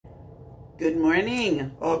Good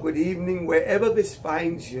morning. Or good evening, wherever this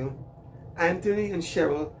finds you. Anthony and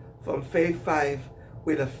Cheryl from Faith 5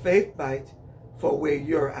 with a faith bite for where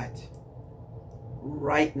you're at.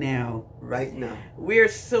 Right now. Right now. We're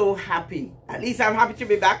so happy. At least I'm happy to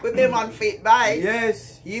be back with him on Faith Bite.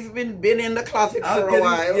 Yes. He's been in the closet for a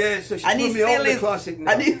while. Yes, so she put me out the closet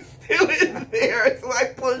now. And he's still in there, so I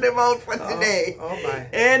pulled him out for today. Oh my.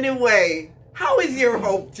 Anyway, how is your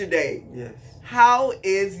hope today? Yes. How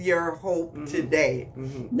is your hope today?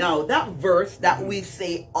 Now, that verse that we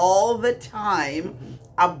say all the time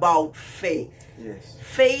about faith. Yes.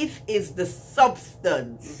 Faith is the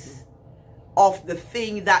substance of the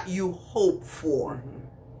thing that you hope for.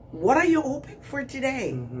 What are you hoping for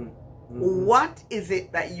today? What is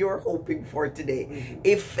it that you're hoping for today?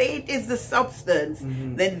 If faith is the substance,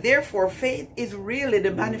 then therefore faith is really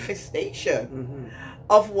the manifestation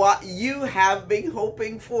of what you have been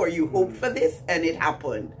hoping for. You hoped for this and it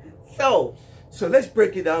happened. So let's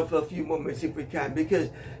break it down for a few moments if we can, because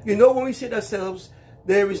you know, when we say to ourselves,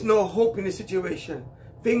 there is no hope in the situation,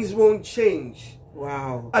 things won't change.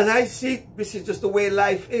 Wow. As I see, this is just the way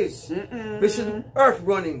life is. This is earth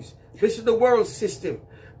runnings. This is the world system.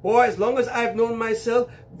 Boy, as long as I've known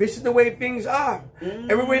myself, this is the way things are.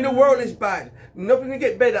 Everywhere in the world is bad. Nothing can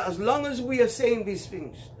get better as long as we are saying these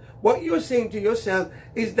things. What you're saying to yourself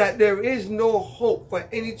is that there is no hope for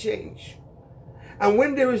any change. And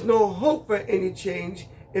when there is no hope for any change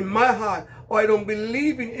in my heart, or I don't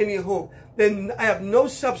believe in any hope, then I have no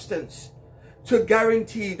substance to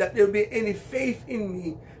guarantee that there will be any faith in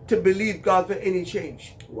me to believe God for any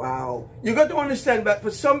change. Wow. You got to understand that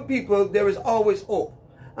for some people, there is always hope.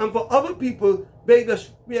 And for other people, they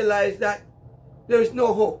just realize that there is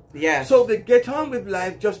no hope. Yes. So they get on with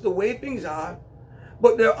life just the way things are.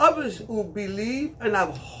 But there are others who believe and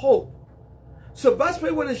have hope. So that's why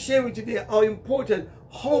I want to share with you today how important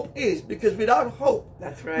hope is. Because without hope,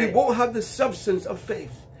 that's right, we won't have the substance of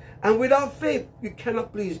faith. And without faith, you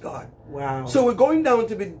cannot please God. Wow. So we're going down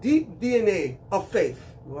to the deep DNA of faith.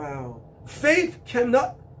 Wow. Faith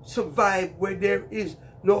cannot survive where there is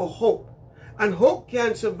no hope. And hope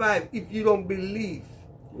can't survive if you don't believe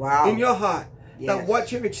in your heart that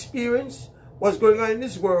what you've experienced, what's going on in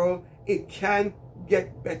this world, it can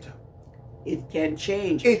get better. It can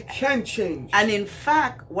change. It can change. And in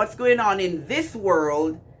fact, what's going on in this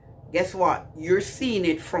world, guess what? You're seeing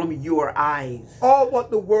it from your eyes. All what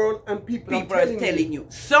the world and people are telling you.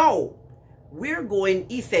 So, we're going,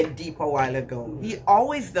 he said deep a while ago. He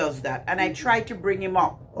always does that. And I try to bring him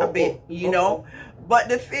up a bit, you know. But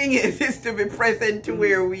the thing is to be present to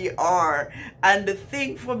where we are. And the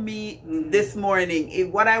thing for me this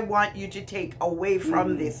morning, what I want you to take away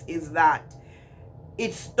from this is that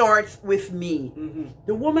it starts with me.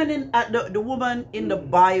 The woman in the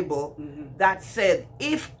Bible that said,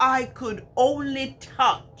 if I could only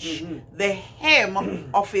touch the hem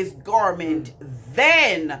of his garment,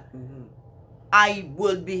 then I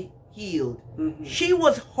would be healed. She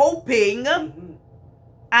was hoping,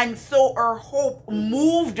 and so her hope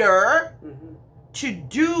moved her to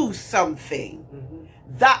do something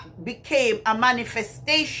that became a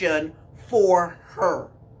manifestation for her.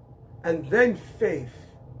 And then faith.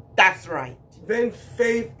 That's right. Then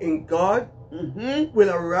faith in God will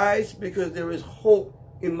arise because there is hope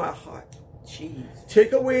in my heart. Jeez.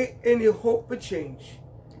 Take away any hope for change.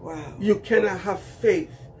 Wow. You cannot have faith.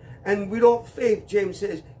 And without faith, James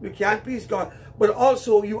says, you can't please God. But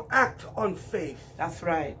also you act on faith. That's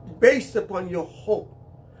right. Based upon your hope.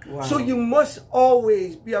 Wow. So you must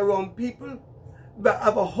always be around people that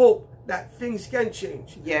have a hope that things can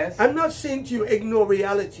change. Yes. I'm not saying to you, ignore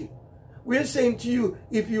reality. We're saying to you,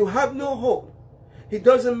 if you have no hope, it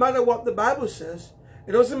doesn't matter what the Bible says.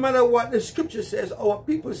 It doesn't matter what the scripture says or what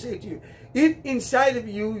people say to you. If inside of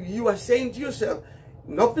you, you are saying to yourself,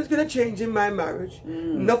 nothing's going to change in my marriage.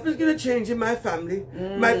 Nothing's going to change in my family.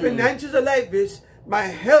 My finances are like this. My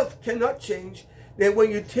health cannot change. Then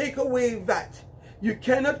when you take away that, you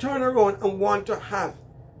cannot turn around and want to have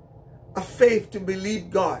a faith to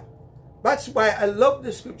believe God. That's why I love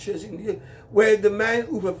the scriptures in here, where the man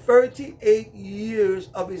over 38 years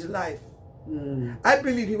of his life, I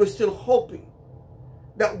believe he was still hoping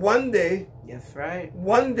that one day,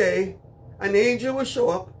 one day, an angel will show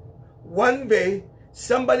up. One day,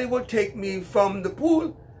 somebody will take me from the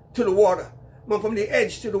pool to the water, from the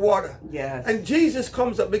edge to the water. Yes. And Jesus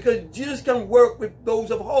comes up because Jesus can work with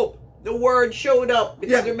those of hope. The word showed up.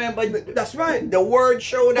 Because remember, that's right. The word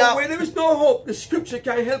showed up. Where there is no hope, the scripture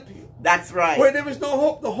can't help you. That's right. Where there is no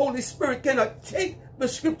hope, the Holy Spirit cannot take the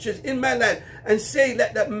scriptures in my life and say,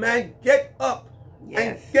 let that man get up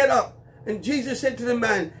and get up. And Jesus said to the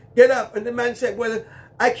man, get up. And the man said, well,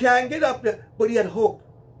 I can't get up there, but he had hope.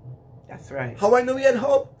 That's right. How I know he had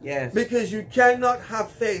hope? Yes. Because you cannot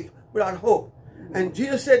have faith without hope. And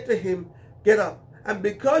Jesus said to him, get up. And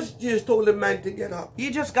because Jesus told the man to get up,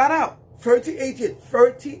 He just got up.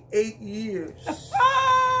 38 years.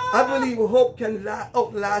 I believe hope can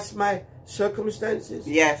outlast my circumstances.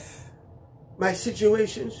 Yes. My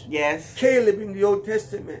situations. Yes. Caleb in the Old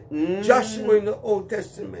Testament. Joshua in the Old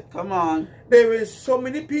Testament. Come on. There is so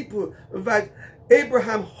many people that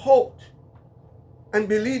Abraham hoped and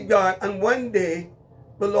believed God, and one day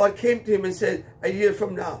the Lord came to him and said, a year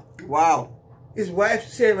from now. Wow. His wife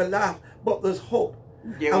Sarah laughed, but there's hope.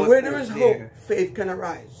 There And was where there hope is there. hope, faith can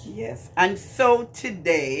arise. Yes. And so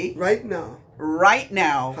today, Right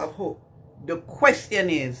now, have hope. The question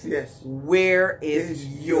is, Yes. where is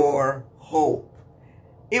your hope?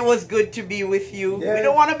 It was good to be with you. Yes. We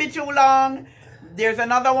don't want to be too long. There's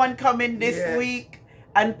another one coming this Yes. week.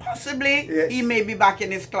 And possibly he may be back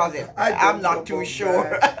in his closet. I'm not too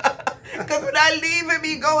sure. Because when I leave him,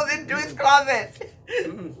 he goes into his closet.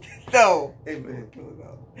 So. Amen.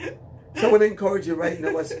 So I want to encourage you right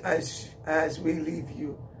now as we leave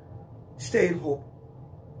you. Stay in hope.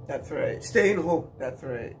 That's right. Stay in hope. That's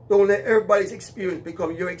right. Don't let everybody's experience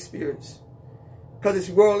become your experience. Because this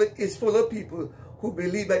world is full of people who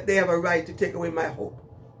believe that they have a right to take away my hope.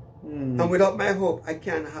 And without my hope, I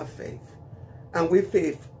can't have faith. And with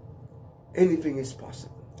faith, anything is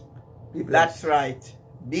possible. Be blessed. That's right.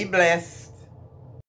 Be blessed.